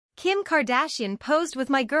Kim Kardashian posed with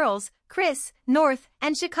my girls, Kris, North,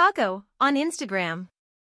 and Chicago, on Instagram.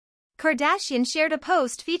 Kardashian shared a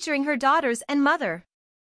post featuring her daughters and mother.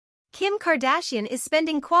 Kim Kardashian is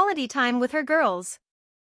spending quality time with her girls.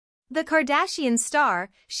 The Kardashian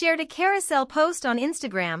star shared a carousel post on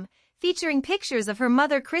Instagram, featuring pictures of her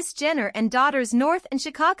mother KrisJenner and daughters North and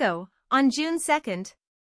Chicago, on June 2nd.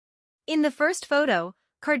 In the first photo,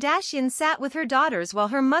 Kardashian sat with her daughters while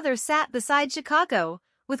her mother sat beside Chicago,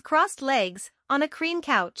 with crossed legs, on a cream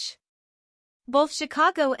couch. Both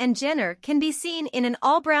Chicago and Jenner can be seen in an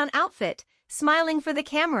all-brown outfit, smiling for the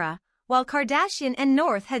camera, while Kardashian and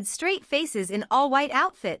North had straight faces in all-white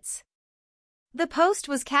outfits. The post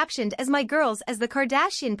was captioned as "My girls" as the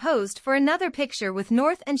Kardashian posed for another picture with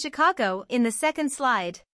North and Chicago in the second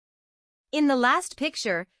slide. In the last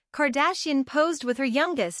picture, Kardashian posed with her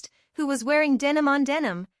youngest, who was wearing denim on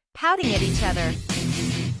denim, pouting at each other.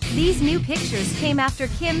 These new pictures came after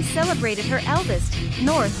Kim celebrated her eldest,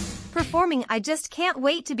 North, performing "I Just Can't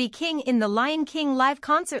Wait to Be King" in the Lion King live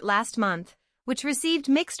concert last month, which received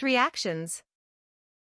mixed reactions.